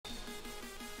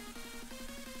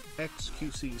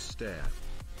xQc stare.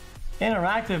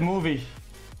 Interactive movie.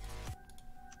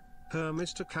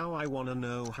 Mr. Cow, I wanna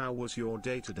know how was your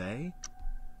day today?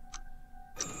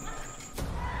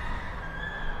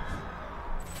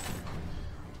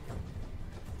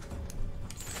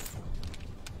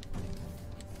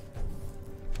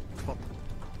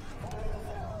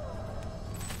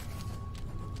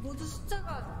 모두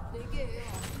숫자가 4개예요.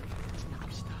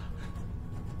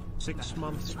 6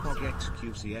 months prog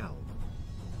xqcl.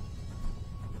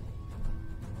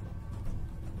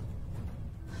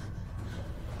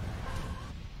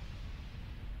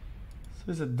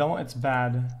 So is it don't? It's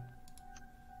bad. I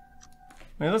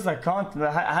mean, it looks like content.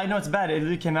 I know it's bad. It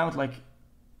really came out like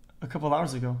a couple of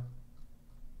hours ago.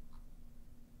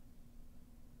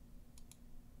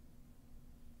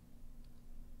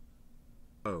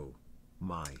 Oh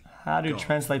my. How do you God.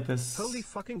 translate this? Holy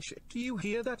fucking shit, do you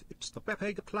hear that? It's the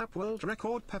Pepega Clap world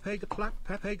record. Pepega Clap,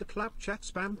 chat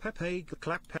spam, Pepega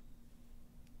Clap.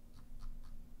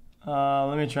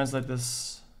 Let me translate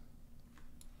this.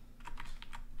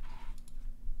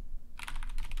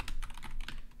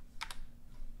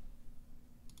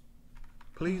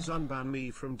 Please unban me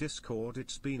from Discord.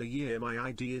 It's been a year. My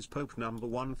ID is Pope number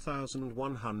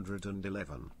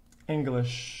 1111.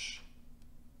 English.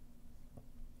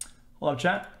 Hold up,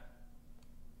 chat.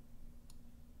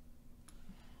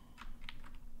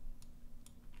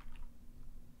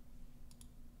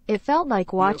 It felt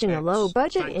like watching a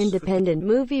low-budget independent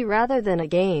movie rather than a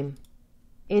game.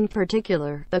 In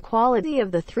particular, the quality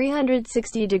of the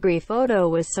 360-degree photo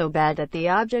was so bad that the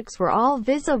objects were all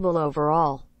visible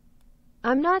overall.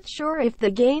 I'm not sure if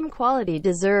the game quality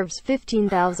deserves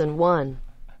 15,001.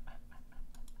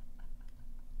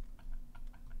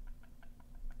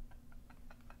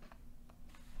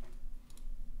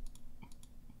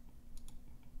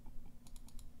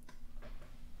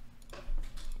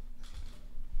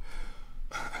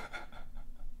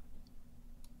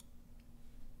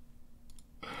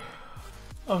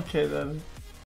 Okay then.